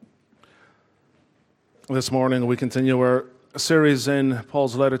This morning we continue our series in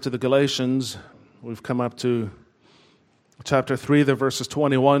Paul's letter to the Galatians. We've come up to chapter 3, the verses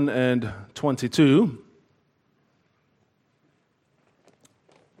 21 and 22.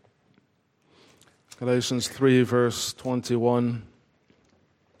 Galatians 3, verse 21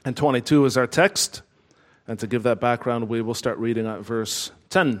 and 22 is our text. And to give that background, we will start reading at verse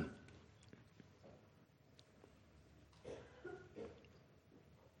 10.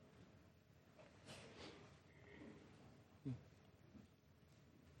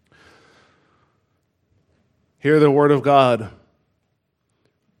 Hear the word of God.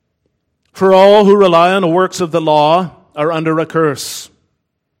 For all who rely on the works of the law are under a curse.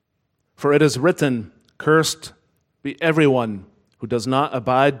 For it is written, "Cursed be everyone who does not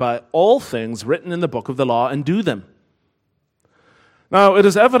abide by all things written in the book of the law and do them." Now it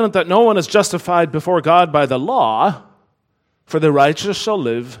is evident that no one is justified before God by the law, for the righteous shall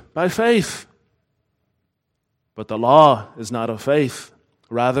live by faith. But the law is not of faith.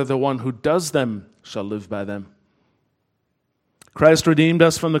 Rather, the one who does them shall live by them. Christ redeemed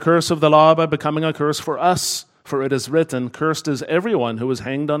us from the curse of the law by becoming a curse for us. For it is written, "Cursed is everyone who is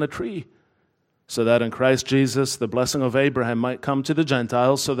hanged on a tree," so that in Christ Jesus the blessing of Abraham might come to the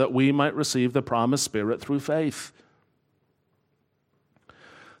Gentiles, so that we might receive the promised Spirit through faith.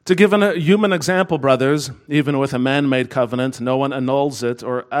 To give a human example, brothers, even with a man-made covenant, no one annuls it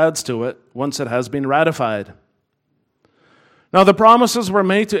or adds to it once it has been ratified. Now the promises were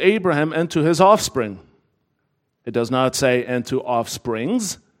made to Abraham and to his offspring. It does not say, "and to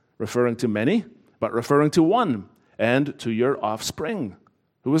offsprings," referring to many, but referring to one, "and to your offspring,"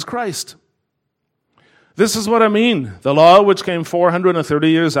 who is Christ. This is what I mean. The law, which came 430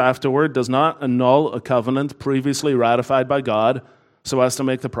 years afterward, does not annul a covenant previously ratified by God so as to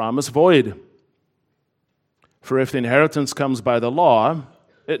make the promise void. For if the inheritance comes by the law,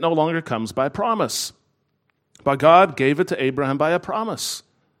 it no longer comes by promise. But God gave it to Abraham by a promise.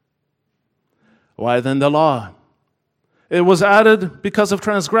 Why then the law? It was added because of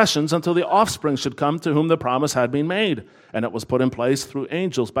transgressions until the offspring should come to whom the promise had been made, and it was put in place through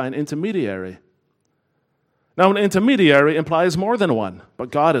angels by an intermediary. Now an intermediary implies more than one, but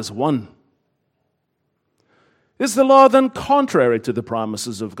God is one. Is the law then contrary to the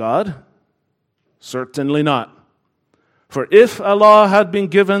promises of God? Certainly not. For if a law had been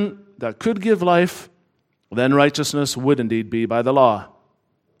given that could give life, then righteousness would indeed be by the law.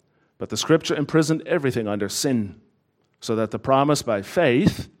 But the Scripture imprisoned everything under sin, so that the promise by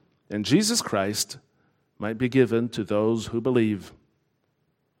faith in Jesus Christ might be given to those who believe.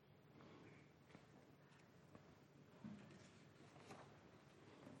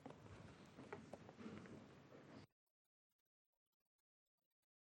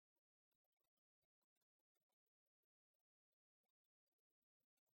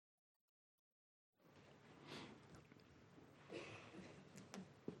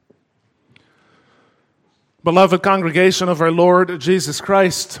 Beloved congregation of our Lord Jesus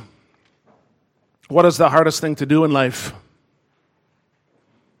Christ, what is the hardest thing to do in life?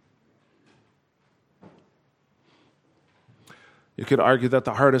 You could argue that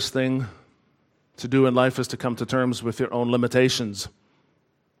the hardest thing to do in life is to come to terms with your own limitations,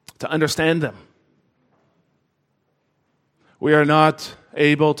 to understand them. We are not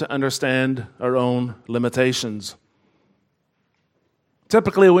able to understand our own limitations.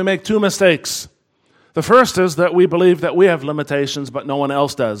 Typically, we make two mistakes. The first is that we believe that we have limitations, but no one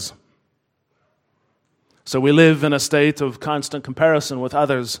else does. So we live in a state of constant comparison with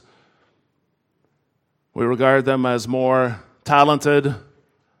others. We regard them as more talented,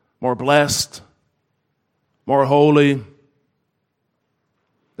 more blessed, more holy.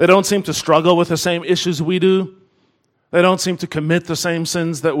 They don't seem to struggle with the same issues we do. They don't seem to commit the same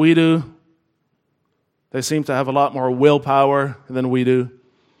sins that we do. They seem to have a lot more willpower than we do.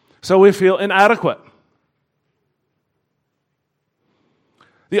 So we feel inadequate.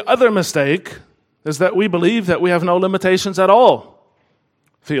 The other mistake is that we believe that we have no limitations at all.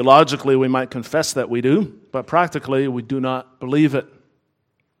 Theologically, we might confess that we do, but practically, we do not believe it.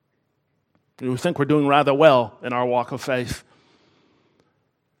 We think we're doing rather well in our walk of faith.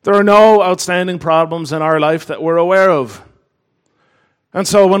 There are no outstanding problems in our life that we're aware of. And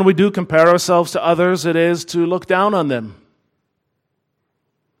so when we do compare ourselves to others, it is to look down on them.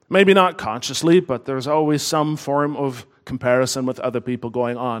 Maybe not consciously, but there's always some form of comparison with other people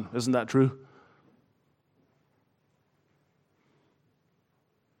going on. Isn't that true?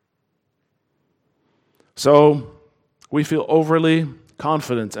 So we feel overly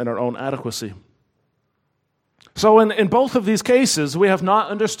confident in our own adequacy. So in both of these cases, we have not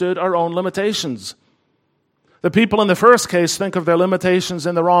understood our own limitations. The people in the first case think of their limitations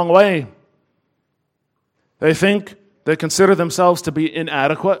in the wrong way. They consider themselves to be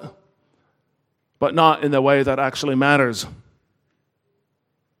inadequate, but not in the way that actually matters.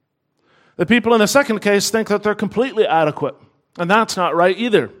 The people in the second case think that they're completely adequate, and that's not right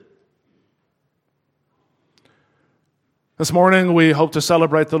either. This morning we hope to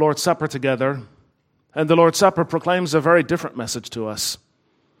celebrate the Lord's Supper together, and the Lord's Supper proclaims a very different message to us.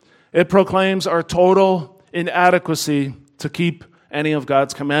 It proclaims our total inadequacy to keep any of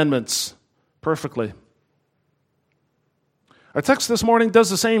God's commandments perfectly. Our text this morning does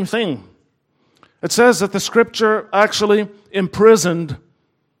the same thing. It says that the Scripture actually imprisoned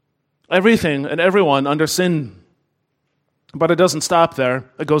everything and everyone under sin. But it doesn't stop there.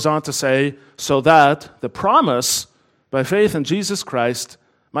 It goes on to say, so that the promise by faith in Jesus Christ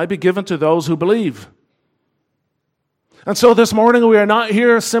might be given to those who believe. And so this morning we are not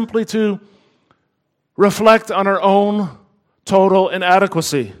here simply to reflect on our own total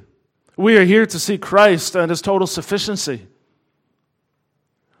inadequacy. We are here to see Christ and His total sufficiency.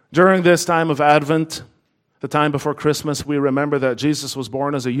 During this time of Advent, the time before Christmas, we remember that Jesus was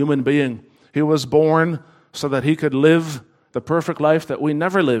born as a human being. He was born so that He could live the perfect life that we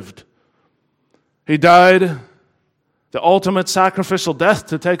never lived. He died the ultimate sacrificial death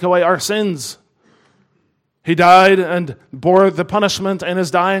to take away our sins. He died and bore the punishment in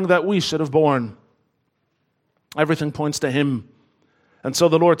His dying that we should have borne. Everything points to Him. And so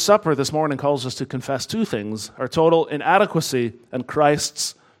the Lord's Supper this morning calls us to confess two things: our total inadequacy and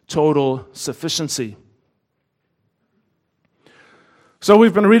Christ's total sufficiency. So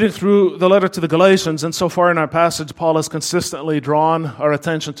we've been reading through the letter to the Galatians, and so far in our passage, Paul has consistently drawn our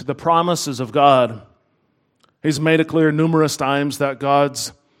attention to the promises of God. He's made it clear numerous times that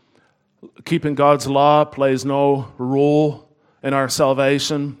keeping God's law plays no role in our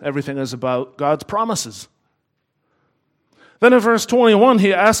salvation. Everything is about God's promises. Then in verse 21,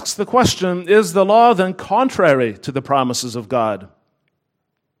 he asks the question, is the law then contrary to the promises of God?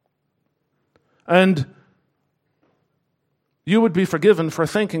 And you would be forgiven for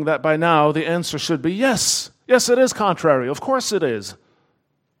thinking that by now the answer should be yes. Yes, it is contrary. Of course it is.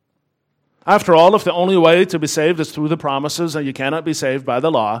 After all, if the only way to be saved is through the promises and you cannot be saved by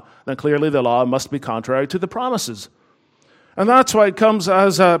the law, then clearly the law must be contrary to the promises. And that's why it comes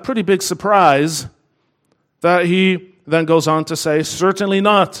as a pretty big surprise that he then goes on to say, certainly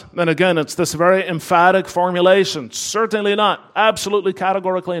not. And again, it's this very emphatic formulation. Certainly not. Absolutely,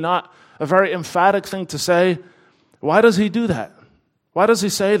 categorically not. A very emphatic thing to say. Why does he do that? Why does he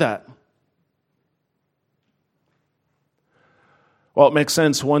say that? Well, it makes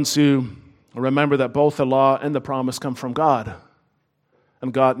sense once you remember that both the law and the promise come from God.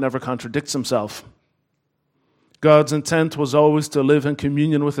 And God never contradicts Himself. God's intent was always to live in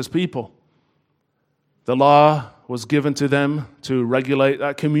communion with His people. The law was given to them to regulate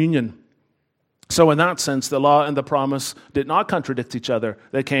that communion. So in that sense, the law and the promise did not contradict each other.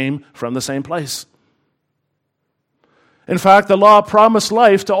 They came from the same place. In fact, the law promised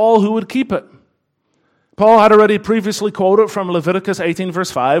life to all who would keep it. Paul had already previously quoted from Leviticus 18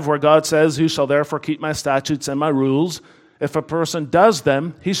 verse 5, where God says, "Who shall therefore keep my statutes and my rules? If a person does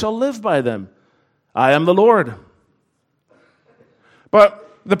them, he shall live by them. I am the Lord."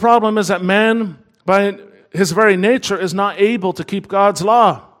 But the problem is that man, by his very nature, is not able to keep God's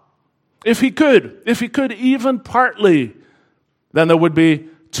law. If he could even partly, then there would be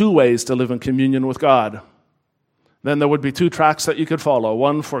two ways to live in communion with God. Then there would be two tracks that you could follow,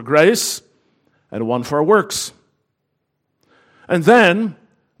 one for grace and one for works. And then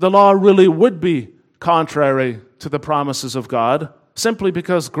the law really would be contrary to the promises of God, simply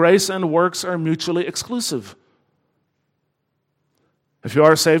because grace and works are mutually exclusive. If you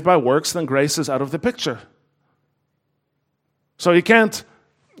are saved by works, then grace is out of the picture. So you can't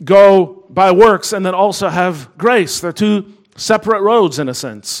go by works and then also have grace. They're two separate roads in a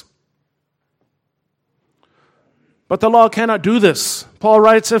sense. But the law cannot do this. Paul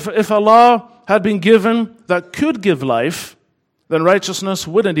writes, if a law had been given that could give life, then righteousness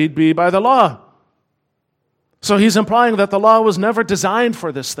would indeed be by the law. So he's implying that the law was never designed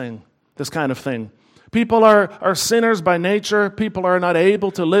for this kind of thing. People are sinners by nature. People are not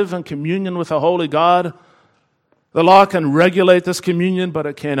able to live in communion with a holy God. The law can regulate this communion, but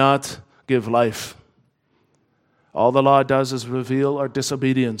it cannot give life. All the law does is reveal our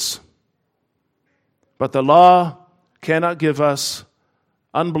disobedience. But the law cannot give us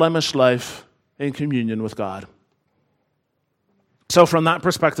unblemished life in communion with God. So from that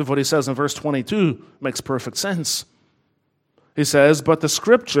perspective, what he says in verse 22 makes perfect sense. He says, "But the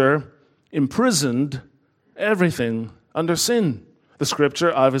Scripture imprisoned everything under sin." The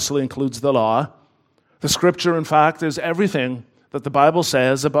Scripture obviously includes the law. The Scripture, in fact, is everything that the Bible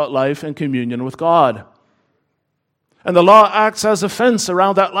says about life in communion with God. And the law acts as a fence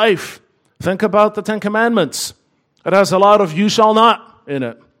around that life. Think about the Ten Commandments. It has a lot of "you shall not" in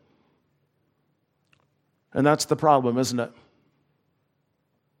it. And that's the problem, isn't it?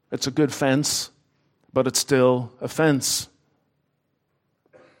 It's a good fence, but it's still a fence.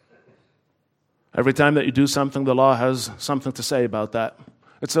 Every time that you do something, the law has something to say about that.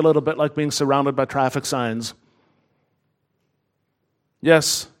 It's a little bit like being surrounded by traffic signs.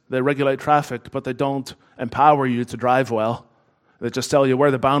 Yes, they regulate traffic, but they don't empower you to drive well. They just tell you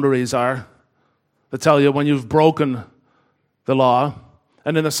where the boundaries are. They tell you when you've broken the law.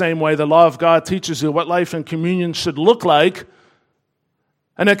 And in the same way, the law of God teaches you what life in communion should look like.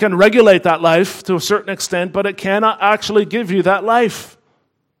 And it can regulate that life to a certain extent, but it cannot actually give you that life.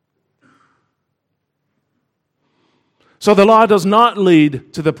 So the law does not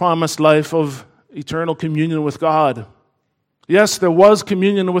lead to the promised life of eternal communion with God. Yes, there was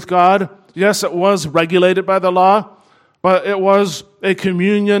communion with God. Yes, it was regulated by the law, but it was a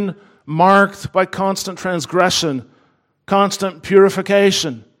communion marked by constant transgression, constant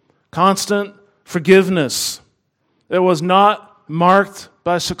purification, constant forgiveness. It was not marked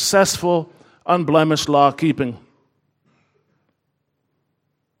by successful, unblemished law keeping.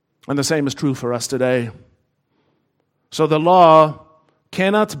 And the same is true for us today. So the law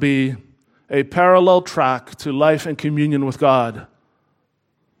cannot be a parallel track to life in communion with God.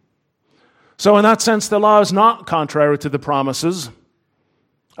 So in that sense, the law is not contrary to the promises.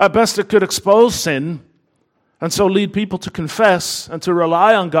 At best, it could expose sin and so lead people to confess and to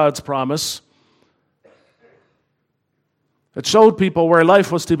rely on God's promise. It showed people where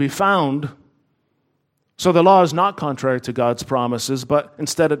life was to be found. So the law is not contrary to God's promises, but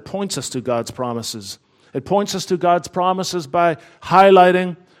instead it points us to God's promises. It points us to God's promises by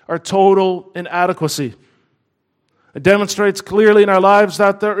highlighting our total inadequacy. It demonstrates clearly in our lives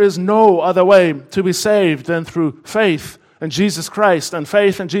that there is no other way to be saved than through faith in Jesus Christ, and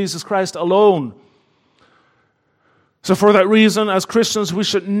faith in Jesus Christ alone. So for that reason, as Christians, we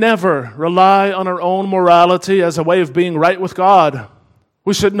should never rely on our own morality as a way of being right with God.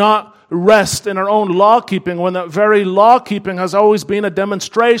 We should not rest in our own law-keeping when that very law-keeping has always been a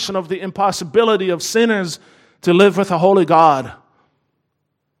demonstration of the impossibility of sinners to live with a holy God.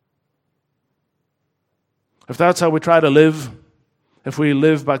 If that's how we try to live, if we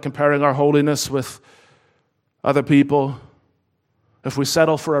live by comparing our holiness with other people, if we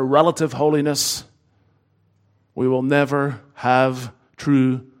settle for a relative holiness, we will never have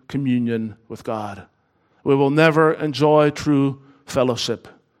true communion with God. We will never enjoy true fellowship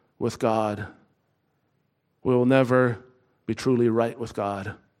with God. We will never be truly right with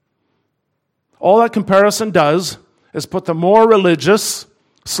God. All that comparison does is put the more religious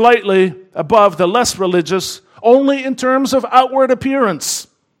slightly above the less religious, only in terms of outward appearance.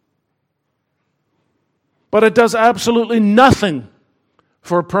 But it does absolutely nothing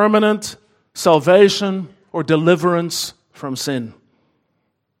for permanent salvation or deliverance from sin.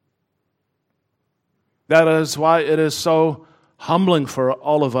 That is why it is so humbling for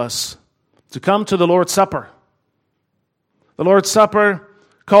all of us to come to the Lord's Supper. The Lord's Supper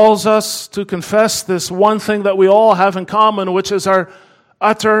calls us to confess this one thing that we all have in common, which is our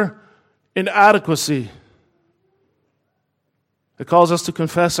utter inadequacy. It calls us to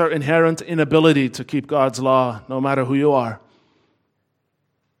confess our inherent inability to keep God's law, no matter who you are.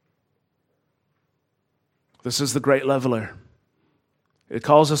 This is the great leveler. It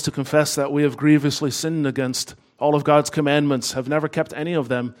calls us to confess that we have grievously sinned against all of God's commandments, have never kept any of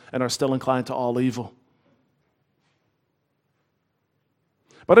them, and are still inclined to all evil.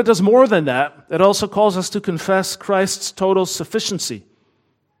 But it does more than that. It also calls us to confess Christ's total sufficiency.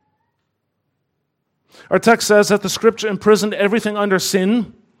 Our text says that the Scripture imprisoned everything under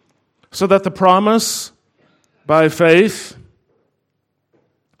sin so that the promise by faith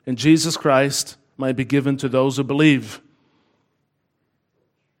in Jesus Christ might be given to those who believe.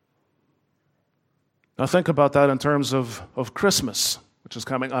 Now think about that in terms of Christmas, which is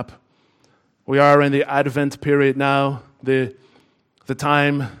coming up. We are in the Advent period now, the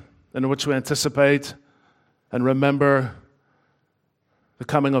time in which we anticipate and remember the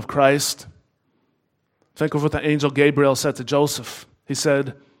coming of Christ. Think of what the angel Gabriel said to Joseph. He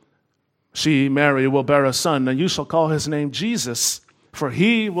said, "She, Mary, will bear a son, and you shall call his name Jesus, for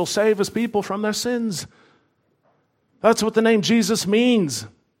he will save his people from their sins." That's what the name Jesus means.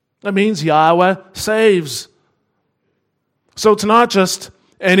 It means Yahweh saves. So it's not just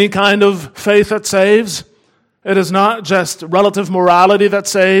any kind of faith that saves. It is not just relative morality that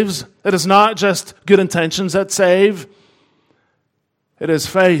saves. It is not just good intentions that save. It is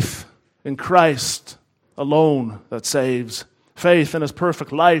faith in Christ alone that saves. Faith in his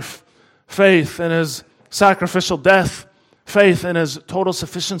perfect life. Faith in his sacrificial death, faith in his total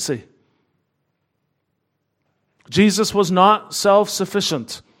sufficiency. Jesus was not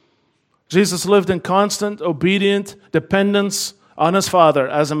self-sufficient. Jesus lived in constant, obedient dependence on his Father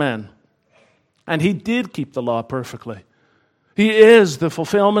as a man. And he did keep the law perfectly. He is the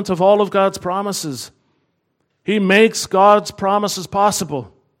fulfillment of all of God's promises. He makes God's promises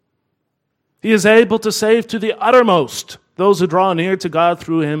possible. He is able to save to the uttermost those who draw near to God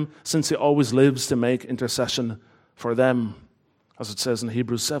through him, since he always lives to make intercession for them, as it says in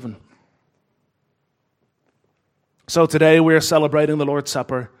Hebrews 7. So today we are celebrating the Lord's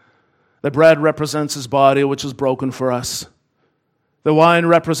Supper. The bread represents his body, which is broken for us. The wine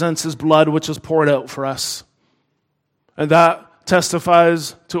represents his blood, which is poured out for us. And that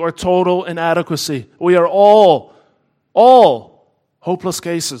testifies to our total inadequacy. We are all hopeless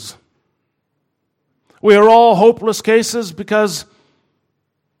cases. We are all hopeless cases because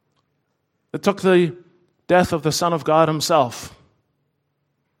it took the death of the Son of God himself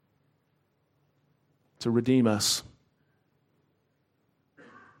to redeem us.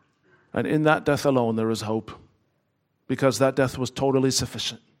 And in that death alone there is hope, because that death was totally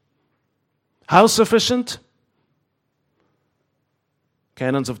sufficient. How sufficient?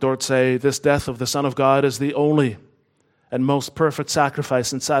 Canons of Dort say this death of the Son of God is the only and most perfect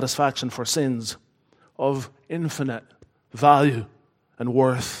sacrifice and satisfaction for sins of infinite value and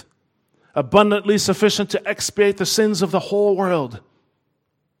worth, abundantly sufficient to expiate the sins of the whole world.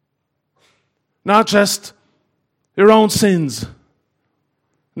 Not just your own sins,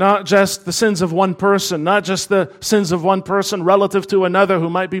 not just the sins of one person, not just the sins of one person relative to another who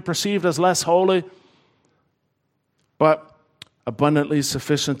might be perceived as less holy, but abundantly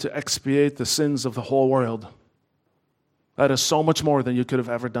sufficient to expiate the sins of the whole world. That is so much more than you could have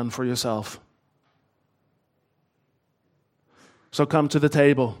ever done for yourself. So come to the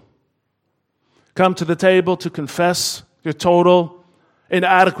table. Come to the table to confess your total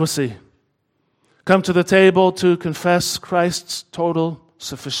inadequacy. Come to the table to confess Christ's total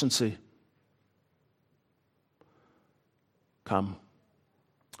sufficiency. Come.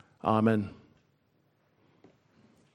 Amen.